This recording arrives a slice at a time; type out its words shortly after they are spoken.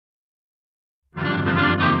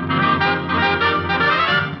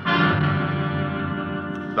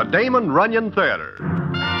Damon Runyon Theater.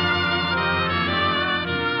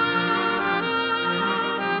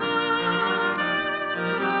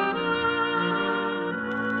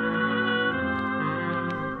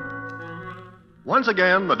 Once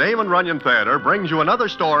again, the Damon Runyon Theater brings you another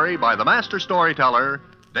story by the master storyteller,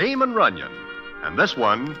 Damon Runyon. And this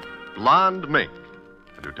one, Blonde Mink.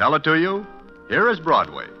 And to tell it to you, here is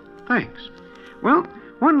Broadway. Thanks. Well,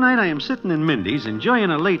 one night I am sitting in Mindy's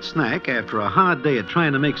enjoying a late snack after a hard day of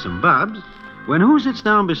trying to make some bobs, when who sits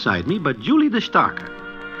down beside me but Julie the Stalker.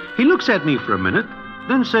 He looks at me for a minute,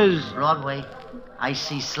 then says... Broadway, I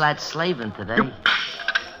see Slats slaving today.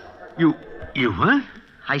 You what?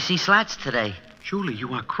 I see Slats today. Julie,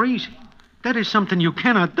 you are crazy. That is something you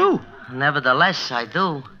cannot do. Nevertheless, I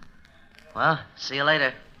do. Well, see you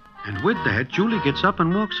later. And with that, Julie gets up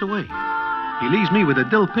and walks away. He leaves me with a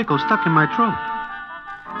dill pickle stuck in my throat.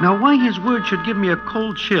 Now, why his word should give me a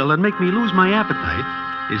cold chill and make me lose my appetite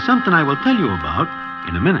is something I will tell you about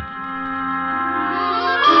in a minute.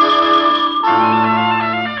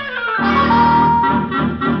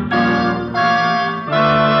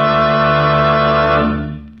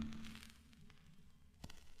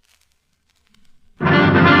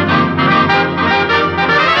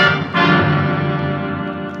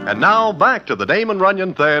 And now, back to the Damon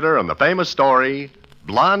Runyon Theater and the famous story,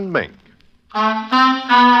 Blonde Mink.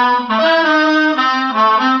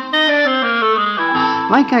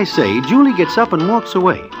 Like I say, Julie gets up and walks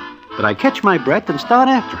away, but I catch my breath and start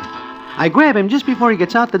after him. I grab him just before he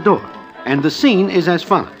gets out the door, and the scene is as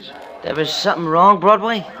follows. There is something wrong,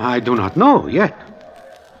 Broadway? I do not know yet.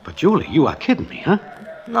 But, Julie, you are kidding me, huh?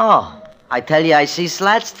 No. I tell you, I see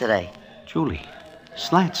Slats today. Julie,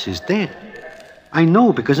 Slats is dead. I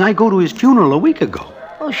know because I go to his funeral a week ago.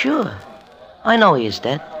 Oh, sure. I know he is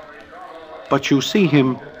dead. But you see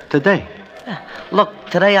him today. Look,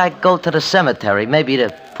 today I go to the cemetery, maybe to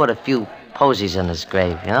put a few posies in his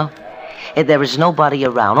grave, you know? And there is nobody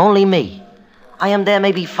around, only me. I am there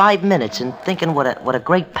maybe 5 minutes and thinking what a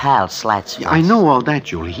great pal Slats was. Yeah, I know all that,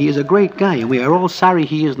 Julie. He is a great guy, and we are all sorry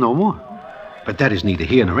he is no more. But that is neither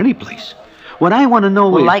here nor any place. What I want to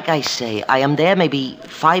know is... Like I say, I am there maybe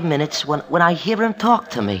 5 minutes when I hear him talk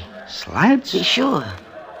to me. Slats? Yeah, sure.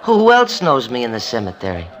 Who else knows me in the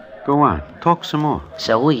cemetery? Go on. Talk some more.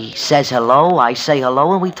 So he says hello, I say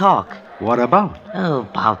hello, and we talk. What about? Oh,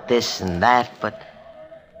 about this and that, but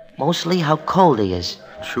mostly how cold he is.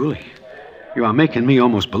 Julie, you are making me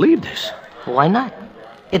almost believe this. Why not?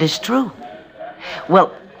 It is true.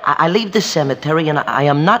 Well, I leave the cemetery, and I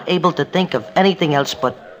am not able to think of anything else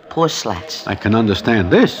but poor Slats. I can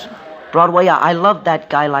understand this. Broadway, I love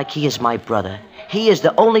that guy like he is my brother. He is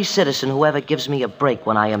the only citizen who ever gives me a break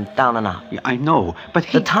when I am down and out. Yeah, I know, but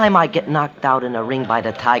The time I get knocked out in a ring by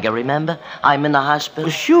the tiger, remember? I'm in the hospital.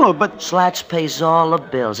 Sure, but... Slats pays all the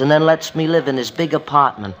bills and then lets me live in his big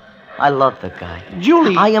apartment. I love the guy.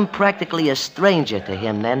 Julie... I am practically a stranger to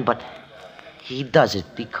him then, but he does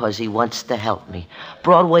it because he wants to help me.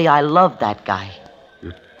 Broadway, I love that guy.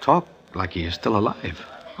 You talk like he is still alive.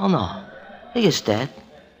 Oh, no. He is dead.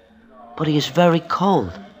 But he is very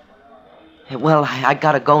cold. Well, I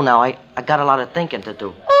gotta go now. I got a lot of thinking to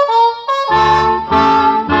do.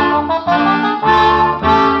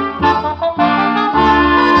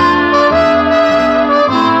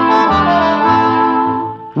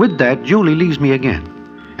 With that, Julie leaves me again.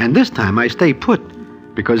 And this time I stay put,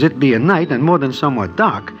 because it being night and more than somewhat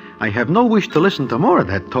dark, I have no wish to listen to more of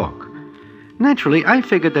that talk. Naturally, I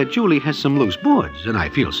figured that Julie has some loose boards, and I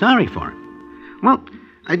feel sorry for him. Well,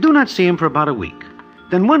 I do not see him for about a week.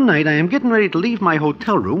 Then one night I am getting ready to leave my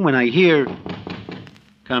hotel room when I hear...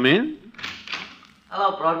 Come in?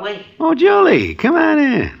 Hello, Broadway. Oh, Julie, come on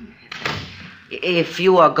in. If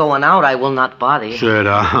you are going out, I will not bother you. Sit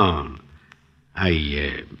down.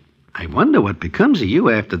 I wonder what becomes of you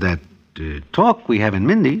after that talk we have in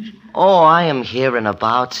Mindy's. Oh, I am hearing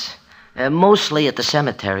about. Mostly at the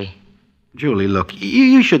cemetery. Julie, look,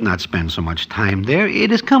 you should not spend so much time there.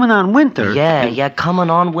 It is coming on winter. Yeah, coming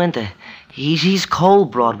on winter. He's cold,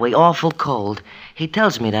 Broadway, awful cold. He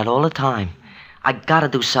tells me that all the time. I gotta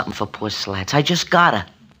do something for poor Slats. I just gotta.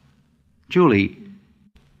 Julie,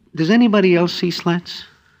 does anybody else see Slats?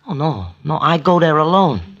 Oh, no, I go there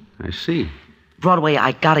alone. I see. Broadway,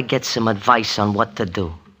 I gotta get some advice on what to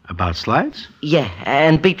do. About Slats? Yeah,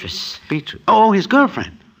 and Beatrice. Beatrice? Oh, his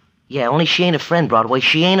girlfriend. Yeah, only she ain't a friend, Broadway.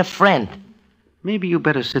 She ain't a friend. Maybe you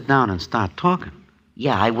better sit down and start talking.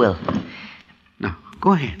 Yeah, I will. Now,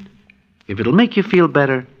 go ahead. If it'll make you feel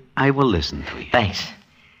better, I will listen to you. Thanks.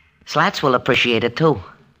 Slats will appreciate it, too.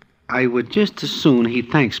 I would just as soon he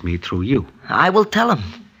thanks me through you. I will tell him.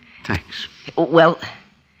 Thanks. Well,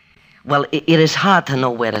 Well, it is hard to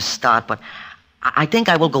know where to start, but I think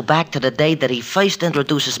I will go back to the day that he first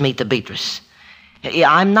introduces me to Beatrice.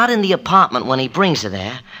 I'm not in the apartment when he brings her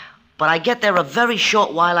there, but I get there a very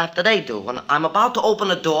short while after they do. And I'm about to open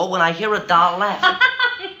the door when I hear a doll laughing.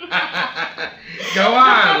 Go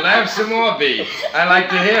on, laugh some more, Bee. I like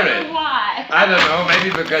to hear it. Why? I don't know, maybe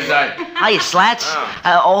because I... Hiya, Slats.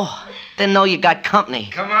 Didn't know you got company.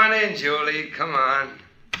 Come on in, Julie, come on.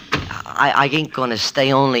 I ain't gonna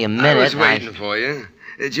stay only a minute. I was waiting for you.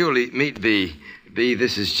 Julie, meet Bee. Bee,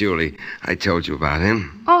 this is Julie. I told you about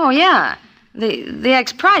him. Oh, yeah. The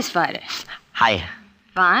ex-prize fighter. Hiya.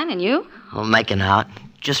 Fine, and you? Oh, making out.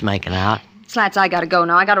 Just making out. Slats, I gotta go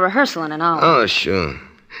now. I got a rehearsal in an hour. Oh, sure.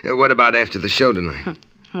 What about after the show tonight?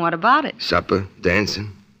 What about it? Supper,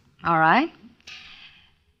 dancing? All right.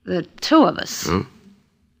 The two of us. Huh?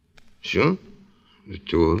 Sure. The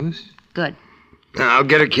two of us? Good. I'll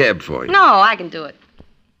get a cab for you. No, I can do it.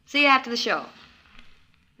 See you after the show.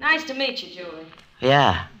 Nice to meet you, Julie.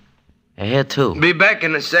 Yeah. You're here, too. Be back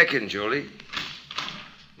in a second, Julie.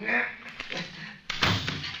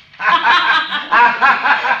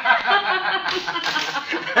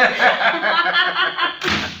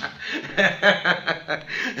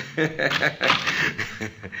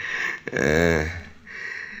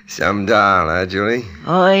 Some doll, huh, Julie?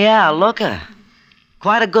 Oh, yeah, look her.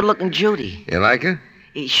 Quite a good-looking Judy. You like her?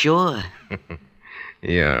 Sure.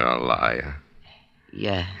 You're a liar.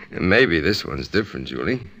 Yeah. Maybe this one's different,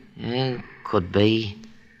 Julie. Yeah, could be.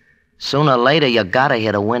 Sooner or later, you gotta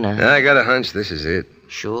hit a winner. I got a hunch this is it.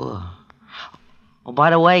 Sure. Oh, by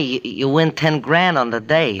the way, you win 10 grand on the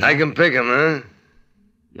day. I can pick 'em, huh?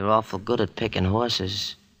 You're awful good at picking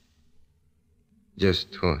horses.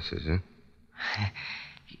 Just horses, huh?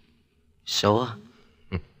 Sure?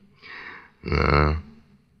 No,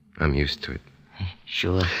 I'm used to it.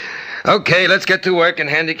 Sure. Okay, let's get to work and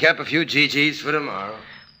handicap a few GGs for tomorrow.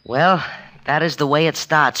 Well, that is the way it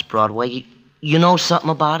starts, Broadway. You know something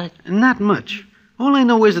about it? Not much. All I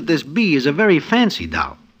know is that this Bee is a very fancy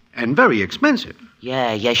doll. And very expensive.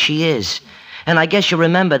 Yeah, she is. And I guess you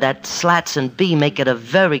remember that Slats and Bee make it a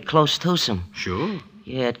very close twosome. Sure.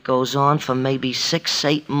 Yeah, it goes on for maybe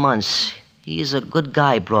 6-8 months. He's a good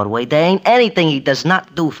guy, Broadway. There ain't anything he does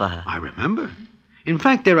not do for her. I remember. In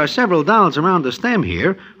fact, there are several dolls around the stem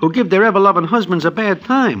here who give their ever-loving husbands a bad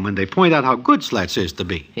time when they point out how good Slats is to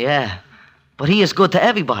Bee. Yeah, but he is good to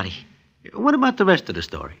everybody. What about the rest of the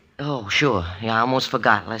story? Oh, sure. Yeah, I almost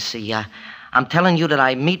forgot. Let's see. I'm telling you that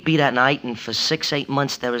I meet Bee that night, and for 6-8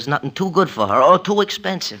 months there is nothing too good for her or too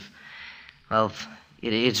expensive. Well,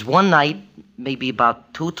 it's one night, maybe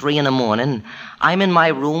about 2-3 in the morning. I'm in my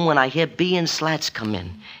room when I hear Bee and Slats come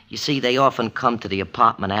in. You see, they often come to the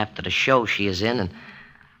apartment after the show she is in, and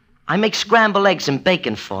I make scrambled eggs and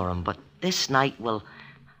bacon for them. But this night, well,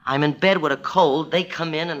 I'm in bed with a cold. They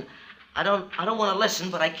come in, and I don't want to listen,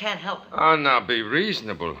 but I can't help it. Oh, now be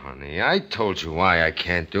reasonable, honey. I told you why I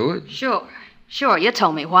can't do it. Sure, you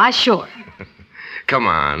told me why, sure. Come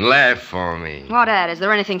on, laugh for me. What at? Is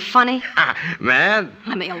there anything funny? Mad?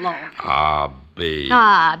 Let me alone. Ah, Bee.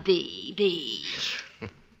 Bee.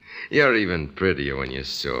 You're even prettier when you're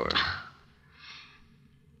sore.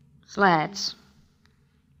 Slats,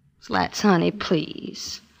 honey,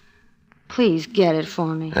 please. Please get it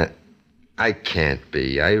for me. I can't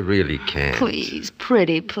be. I really can't. Please,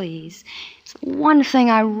 pretty, please. It's the one thing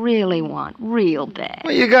I really want, real bad.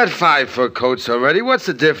 Well, you got 5 fur coats already. What's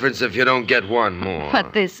the difference if you don't get one more?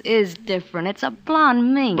 But this is different. It's a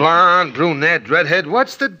blonde mink. Blonde, brunette, redhead.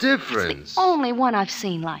 What's the difference? It's the only one I've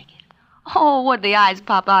seen like it. Oh, would the eyes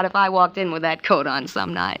pop out if I walked in with that coat on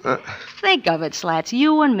some night. Think of it, Slats.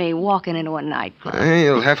 You and me walking into a nightclub.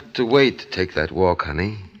 You'll have to wait to take that walk,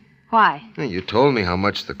 honey. Why? You told me how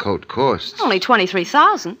much the coat costs. Only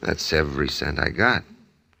 $23,000. That's every cent I got.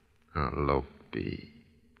 Oh, Lope.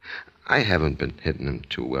 I haven't been hitting him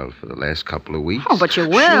too well for the last couple of weeks. Oh, but you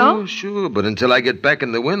will. Sure. But until I get back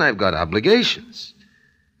in the win, I've got obligations.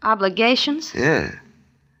 Obligations? Yeah.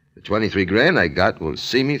 The 23 grand I got will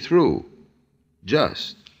see me through.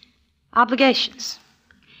 Just. Obligations.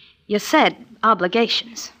 You said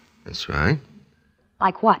obligations. That's right.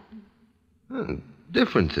 Like what?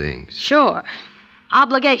 Different things. Sure.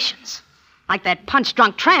 Obligations. Like that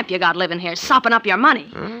punch-drunk tramp you got living here, sopping up your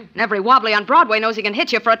money. And every wobbly on Broadway knows he can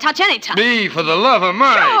hit you for a touch anytime. Me, for the love of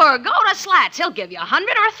Mike. Sure, go to Slats. He'll give you 100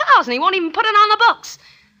 or 1,000. He won't even put it on the books.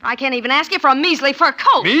 I can't even ask you for a measly fur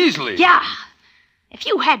coat. Measly? Yeah. If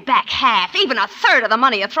you had back half, even a third of the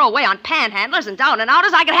money you throw away on panhandlers and down and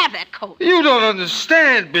outers, I could have that coat. You don't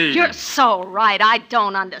understand, Bee. You're so right. I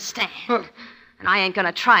don't understand. And I ain't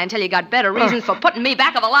gonna try until you got better reasons for putting me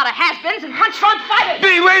back of a lot of has-beens and punch-drunk fighters.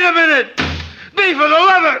 Bee, wait a minute! Bee, for the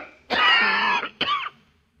love of...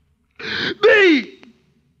 Bee!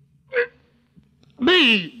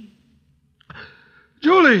 Bee!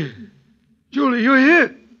 Julie! Julie, you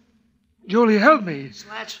here? Julie, help me.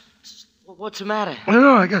 Slats, what's the matter?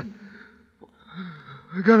 No, I got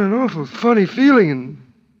an awful funny feeling in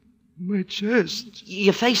my chest.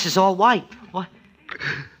 Your face is all white. What?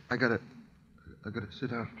 I gotta sit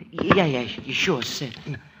down. Yeah, you sure sit.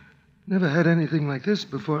 Never had anything like this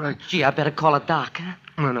before. Gee, I better call a doc, huh?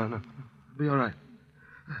 No. Be all right.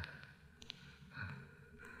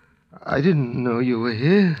 I didn't know you were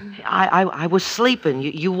here. I was sleeping.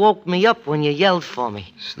 You woke me up when you yelled for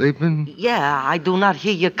me. Sleeping? Yeah, I do not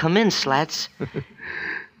hear you come in, Slats.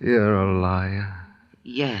 You're a liar.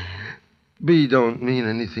 Yeah. Bee don't mean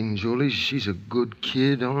anything, Julie. She's a good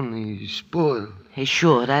kid, only spoiled. Hey,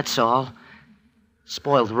 sure, that's all.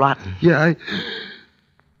 Spoiled rotten. Yeah,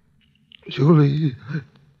 Julie,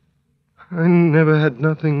 I never had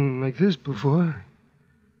nothing like this before.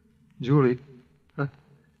 Julie,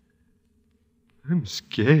 I'm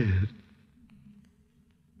scared.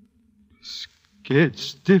 Scared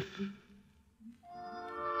stiff.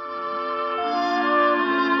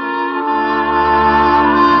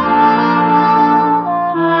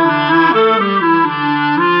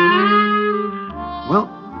 Well,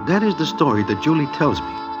 that is the story that Julie tells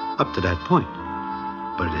me, up to that point.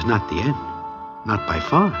 But it is not the end. Not by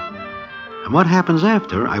far. And what happens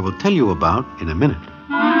after, I will tell you about in a minute.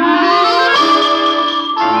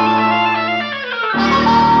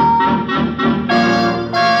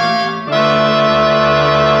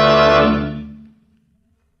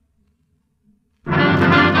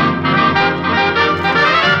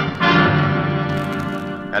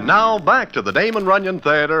 And now back to the Damon Runyon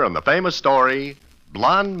Theater and the famous story,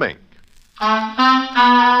 Blonde Mink.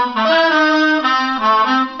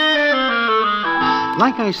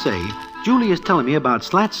 Like I say, Julie is telling me about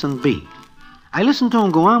Slats and Bee. I listen to him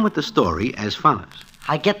go on with the story as follows.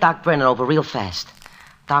 I get Doc Brennan over real fast.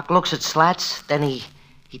 Doc looks at Slats, then he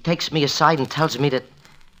takes me aside and tells me that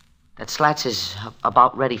Slats is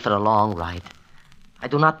about ready for the long ride. I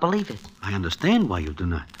do not believe it. I understand why you do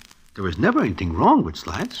not. There is never anything wrong with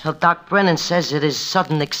Slats. Well, Doc Brennan says it is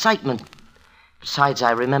sudden excitement. Besides, I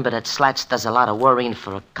remember that Slats does a lot of worrying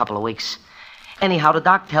for a couple of weeks. Anyhow, the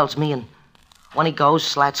doc tells me, and when he goes,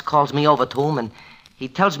 Slats calls me over to him, and he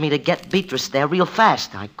tells me to get Beatrice there real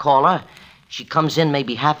fast. I call her. She comes in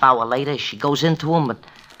maybe half hour later. She goes into him, but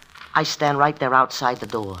I stand right there outside the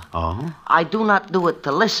door. Oh? I do not do it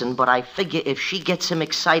to listen, but I figure if she gets him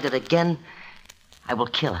excited again, I will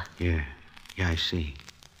kill her. Yeah, I see.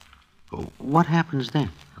 What happens then?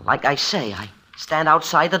 Like I say, I stand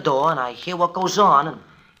outside the door, and I hear what goes on, and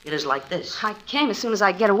it is like this. I came as soon as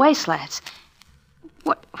I get away, Slats.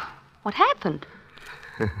 What happened?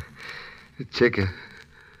 The ticker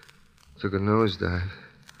took a nosedive.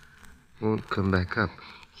 Won't come back up.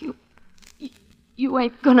 You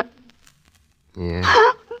ain't gonna... Yeah.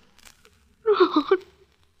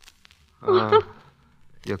 Oh,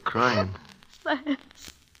 you're crying.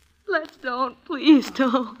 Slats, don't. Please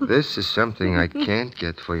don't. This is something I can't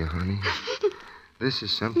get for you, honey. This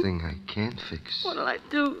is something I can't fix. What'll I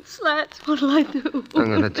do, Slats? What'll I do? I'm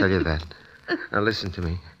going to tell you that. Now listen to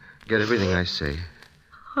me. Get everything I say.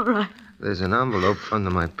 All right. There's an envelope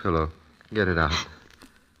under my pillow. Get it out.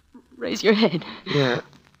 Raise your head. Yeah.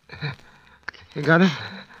 You got it?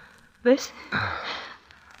 This?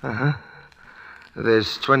 Uh-huh.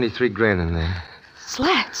 There's 23 grand in there.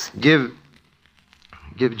 Slats. Give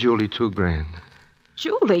Julie $2,000.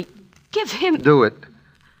 Julie, give him... Do it.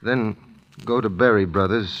 Then go to Berry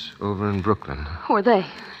Brothers over in Brooklyn. Who are they?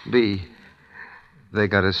 B. They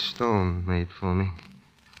got a stone made for me.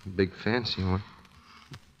 A big fancy one.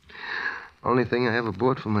 Only thing I ever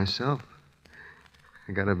bought for myself.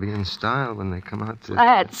 I gotta be in style when they come out to...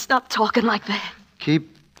 Slats, stop talking like that.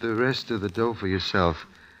 Keep the rest of the dough for yourself.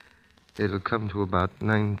 It'll come to about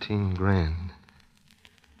 19 grand.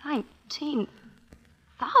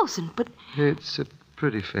 19,000, but... It's a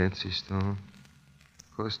pretty fancy stone.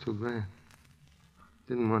 Cost $2 grand.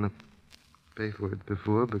 Didn't want to pay for it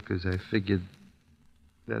before because I figured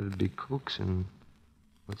that'd be crooks and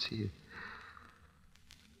what's here.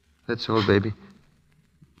 That's all, baby.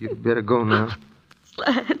 You'd better go now.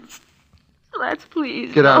 Slats,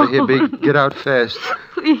 please. Get out of here, Big. Get out fast.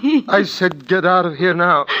 Please. I said get out of here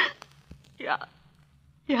now. Yeah,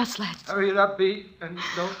 Slats. Hurry it up, B, and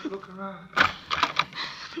don't look around.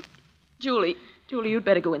 Julie, you'd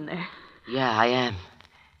better go in there. Yeah, I am.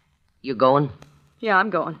 You going? Yeah,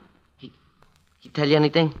 I'm going. He tell you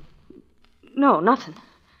anything? No, nothing.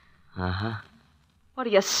 Uh-huh. What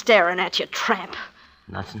are you staring at, you tramp?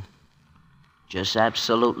 Nothing. Just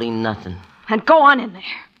absolutely nothing. And go on in there.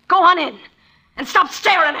 Go on in. And stop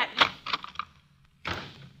staring at me.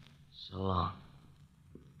 So long.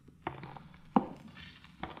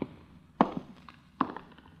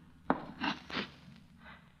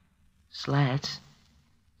 Slats?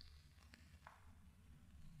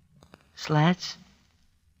 Slats?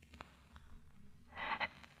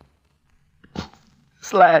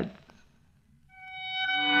 Slats.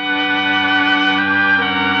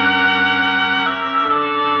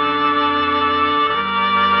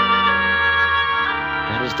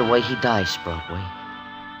 That is the way he dies, Broadway.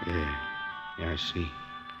 Yeah, I see.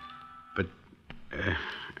 But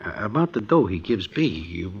about the dough he gives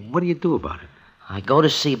B, what do you do about it? I go to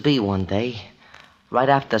see B one day, right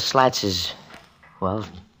after Slats's, well,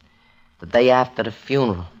 the day after the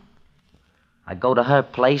funeral. I go to her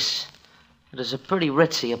place. It is a pretty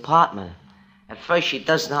ritzy apartment. At first, she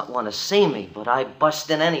does not want to see me, but I bust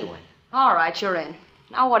in anyway. All right, you're in.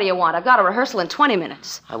 Now what do you want? I've got a rehearsal in 20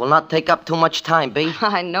 minutes. I will not take up too much time, B.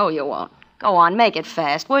 I know you won't. Go on, make it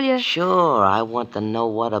fast, will you? Sure, I want to know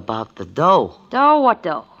what about the dough. Dough? What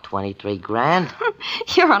dough? 23 grand.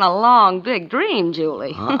 You're on a long, big dream,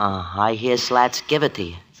 Julie. I hear Slats give it to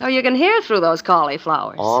you. So you can hear through those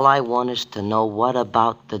cauliflowers. All I want is to know what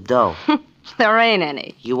about the dough. There ain't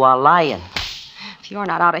any. You are lying. If you're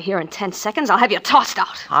not out of here in 10 seconds, I'll have you tossed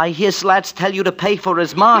out. I hear Slats tell you to pay for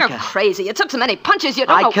his marker. You're crazy. You took so many punches you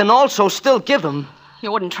don't know. I can also still give him.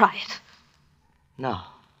 You wouldn't try it. No,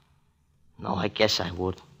 I guess I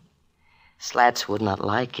would. Slats would not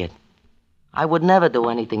like it. I would never do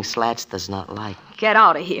anything Slats does not like. Get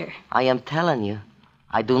out of here. I am telling you,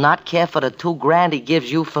 I do not care for the 2 grand he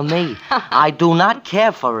gives you for me. I do not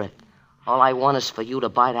care for it. All I want is for you to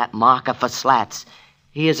buy that marker for Slats.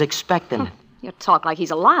 He is expecting it. You talk like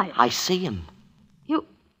he's alive. I see him. You...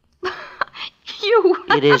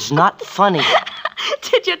 It is not funny.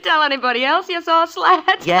 Did you tell anybody else you saw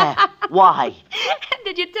Slats? Yeah. Why?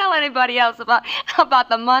 Did you tell anybody else about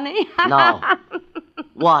the money? No.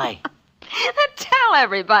 Why? Tell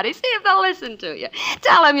everybody. See if they'll listen to you.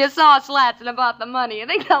 Tell them you saw Slats and about the money. You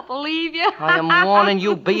think they'll believe you? I am warning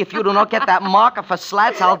you, B. If you do not get that marker for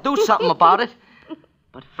Slats, I'll do something about it.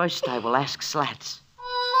 But first I will ask Slats.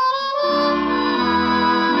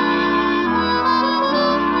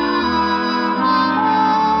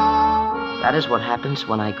 That is what happens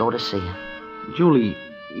when I go to see her. Julie,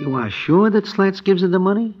 you are sure that Slats gives her the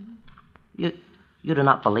money? You do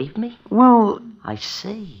not believe me? Well... I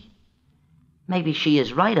see. Maybe she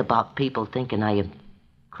is right about people thinking I am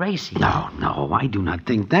crazy. No, I do not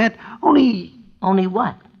think that. Only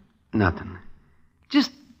what? nothing.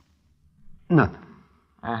 Just nothing.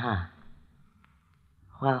 Uh-huh.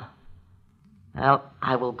 Well,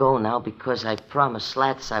 I will go now because I promised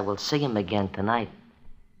Slats I will see him again tonight.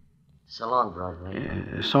 So long,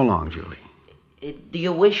 Broadway. So long, Julie. Do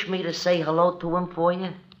you wish me to say hello to him for you?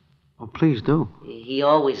 Oh, please do. He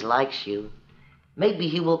always likes you. Maybe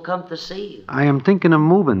he will come to see you. I am thinking of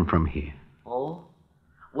moving from here. Oh?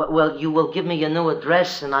 Well, you will give me your new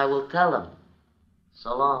address and I will tell him.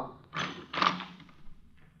 So long.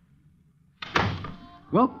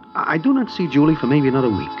 Well, I do not see Julie for maybe another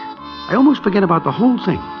week. I almost forget about the whole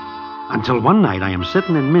thing. Until one night I am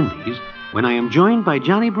sitting in Mindy's when I am joined by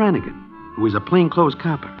Johnny Brannigan, who is a plainclothes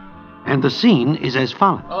copper. And the scene is as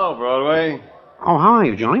follows. Hello, Broadway. Oh, how are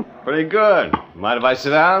you, Johnny? Pretty good. Mind if I sit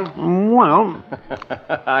down? Well...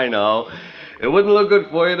 I know. It wouldn't look good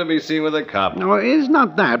for you to be seen with a cop. No, it's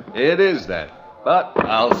not that. It is that. But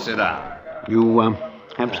I'll sit down. You,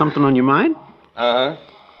 have something on your mind? Uh-huh.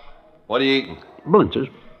 What are you eating? Blintzes.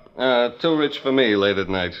 Too rich for me late at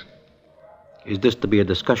night. Is this to be a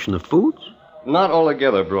discussion of foods? Not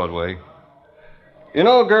altogether, Broadway. You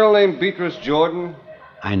know a girl named Beatrice Jordan?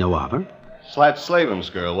 I know of her. Slats Slavin's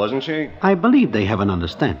girl, wasn't she? I believe they have an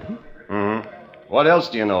understanding. Mm-hmm. What else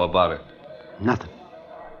do you know about her? Nothing.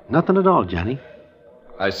 Nothing at all, Johnny.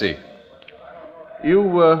 I see. You,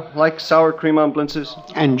 like sour cream on blintzes?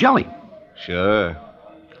 And jelly. Sure.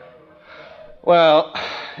 Well,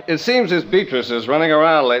 it seems this Beatrice is running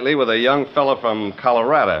around lately with a young fella from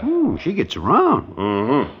Colorado. She gets around.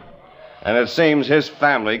 Mm-hmm. And it seems his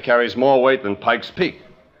family carries more weight than Pike's Peak.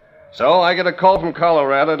 So I get a call from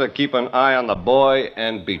Colorado to keep an eye on the boy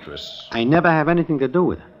and Beatrice. I never have anything to do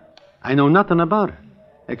with her. I know nothing about her,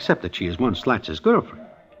 except that she is one Slats' girlfriend.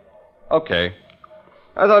 Okay.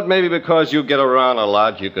 I thought maybe because you get around a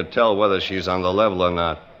lot, you could tell whether she's on the level or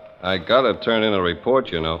not. I gotta turn in a report,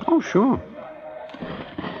 you know. Oh, sure.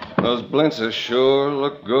 Those blintzes sure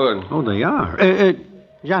look good. Oh, they are.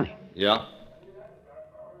 Johnny. Yeah?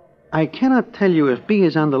 I cannot tell you if B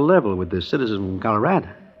is on the level with the citizen from Colorado.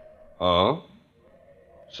 Oh?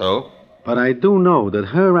 So? But I do know that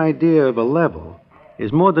her idea of a level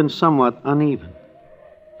is more than somewhat uneven.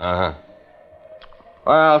 Uh-huh.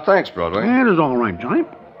 Well, thanks, Broadway. That is all right, Johnny.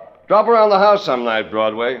 Drop around the house some night,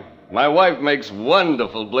 Broadway. My wife makes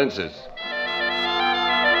wonderful blintzes.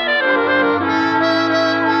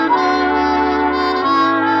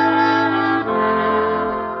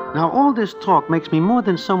 Now, all this talk makes me more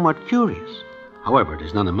than somewhat curious. However, it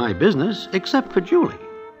is none of my business, except for Julie.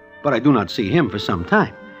 But I do not see him for some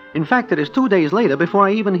time. In fact, it is 2 days later before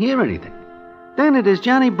I even hear anything. Then it is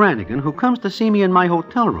Johnny Brannigan who comes to see me in my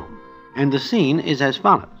hotel room. And the scene is as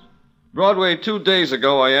follows. Broadway, 2 days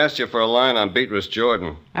ago, I asked you for a line on Beatrice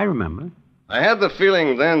Jordan. I remember. I had the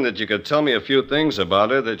feeling then that you could tell me a few things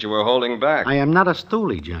about her that you were holding back. I am not a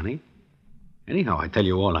stoolie, Johnny. Anyhow, I tell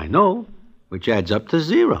you all I know, which adds up to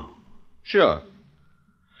 0. Sure.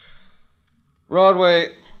 Broadway,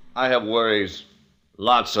 I have worries.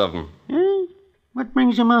 Lots of them. What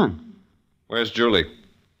brings him on? Where's Julie?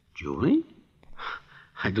 Julie?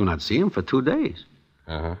 I do not see him for 2 days.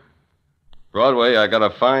 Uh-huh. Broadway, I gotta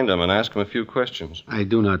find him and ask him a few questions. I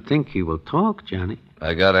do not think he will talk, Johnny.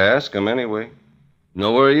 I gotta ask him anyway.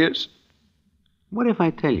 Know where he is? What if I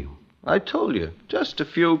tell you? I told you. Just a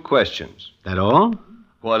few questions. That all?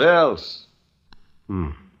 What else?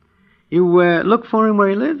 You look for him where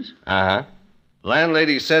he lives? Uh-huh.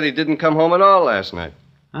 Landlady said he didn't come home at all last night.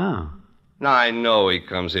 Oh. Now, I know he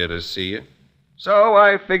comes here to see you. So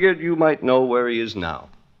I figured you might know where he is now.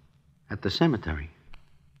 At the cemetery.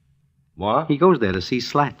 What? He goes there to see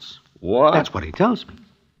Slats. What? That's what he tells me.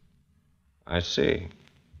 I see.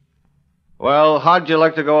 Well, how'd you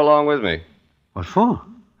like to go along with me? What for?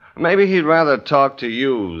 Maybe he'd rather talk to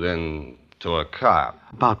you than to a cop.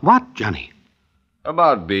 About what, Johnny?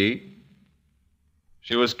 About B.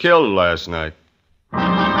 She was killed last night.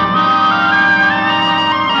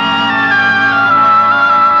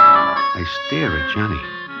 I stare at Johnny.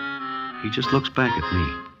 He just looks back at me.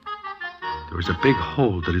 There is a big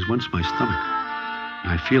hole that is once my stomach.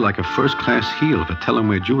 And I feel like a first-class heel for telling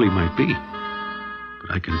where Julie might be.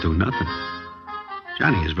 But I can do nothing.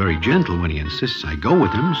 Johnny is very gentle when he insists I go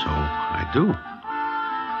with him, so I do.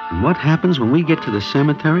 And what happens when we get to the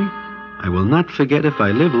cemetery, I will not forget if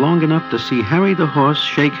I live long enough to see Harry the horse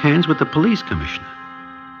shake hands with the police commissioner.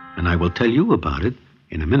 And I will tell you about it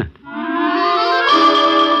in a minute.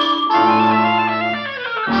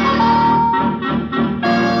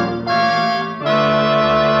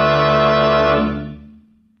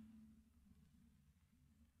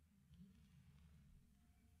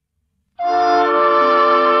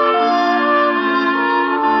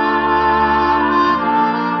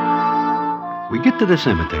 We get to the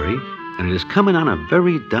cemetery, and it is coming on a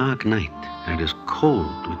very dark night, and it is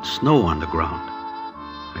cold with snow on the ground.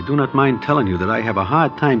 I do not mind telling you that I have a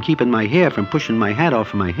hard time keeping my hair from pushing my hat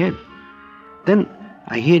off of my head. Then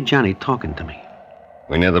I hear Johnny talking to me.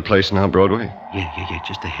 We near the place now, Broadway? Yeah,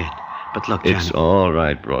 just ahead. But look, Johnny... It's all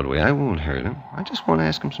right, Broadway. I won't hurt him. I just want to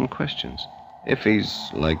ask him some questions. If he's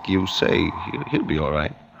like you say, he'll be all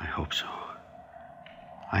right. I hope so.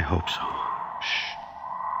 I hope so. Shh.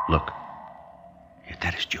 Look. Yeah,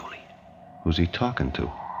 that is Julie. Who's he talking to?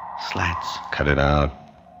 Slats. Cut it out.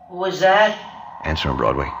 Who is that? Answer him,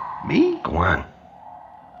 Broadway. Me? Go on.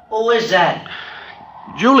 Who is that?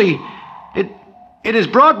 Julie, it is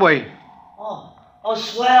Broadway. Oh,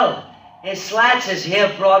 swell. His Slats is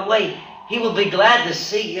here, Broadway. He will be glad to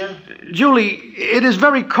see you. Julie, it is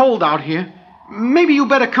very cold out here. Maybe you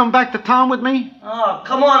better come back to town with me? Oh,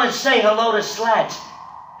 come on and say hello to Slats.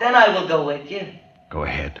 Then I will go with you. Go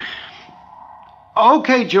ahead.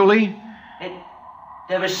 Okay, Julie.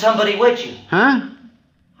 There is somebody with you. Huh?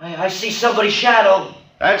 I see somebody's shadow.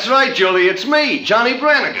 That's right, Julie. It's me, Johnny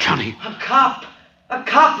Brannigan. Johnny. A cop. A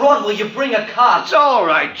cop, Broadway. You bring a cop. It's all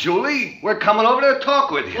right, Julie. We're coming over to talk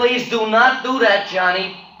with you. Please do not do that,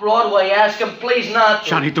 Johnny. Broadway, ask him please not to.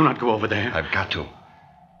 Johnny, do not go over there. I've got to.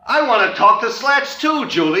 I want to talk to Slats, too,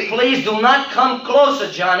 Julie. Please do not come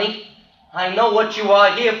closer, Johnny. I know what you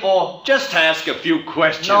are here for. Just ask a few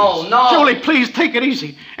questions. No. Julie, please take it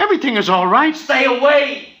easy. Everything is all right. Stay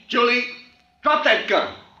away. Julie, drop that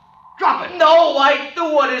gun. Drop it. No, I do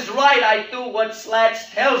what is right. I do what Slats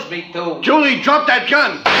tells me to. Julie, drop that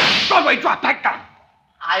gun. Broadway, drop that gun.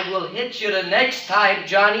 I will hit you the next time,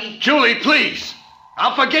 Johnny. Julie, please.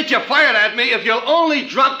 I'll forget you fired at me if you'll only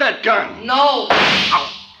drop that gun. No. Ow.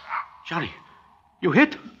 Johnny, you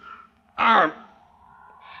hit?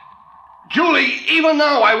 Julie, even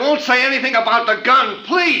now I won't say anything about the gun,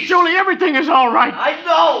 please. Julie, everything is all right. I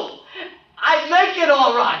know. I make it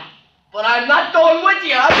all right. But I'm not going with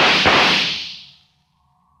you.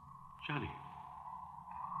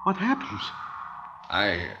 What happens?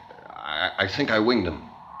 I think I winged him.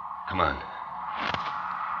 Come on.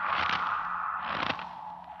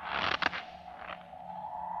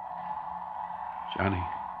 Johnny,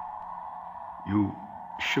 you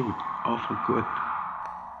shoot awful good.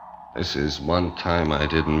 This is one time I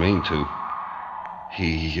didn't mean to.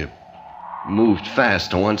 He moved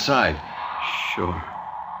fast to one side. Sure.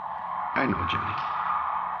 I know, Johnny.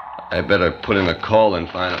 I better put in a call and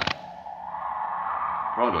find out.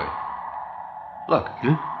 Broadway. Look.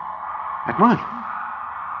 Huh? At what?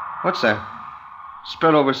 What's that?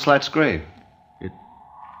 Spread over Slat's grave. It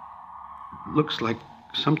looks like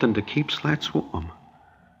something to keep Slats warm.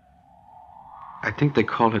 I think they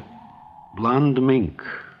call it blonde mink.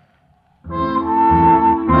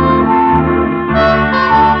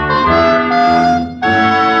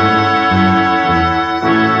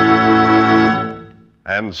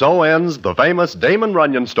 And so ends the famous Damon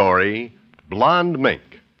Runyon story, Blonde Mink.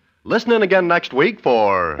 Listen in again next week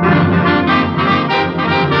for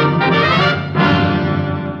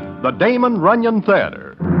the Damon Runyon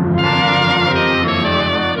Theater.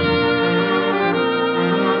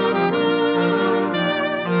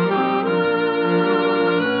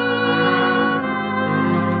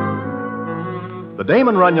 The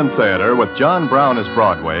Damon Runyon Theater, with John Brown as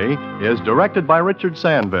Broadway, is directed by Richard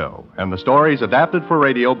Sandville, and the story is adapted for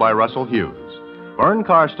radio by Russell Hughes. Vern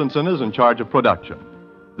Karstensen is in charge of production.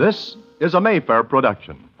 This is a Mayfair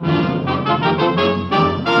production.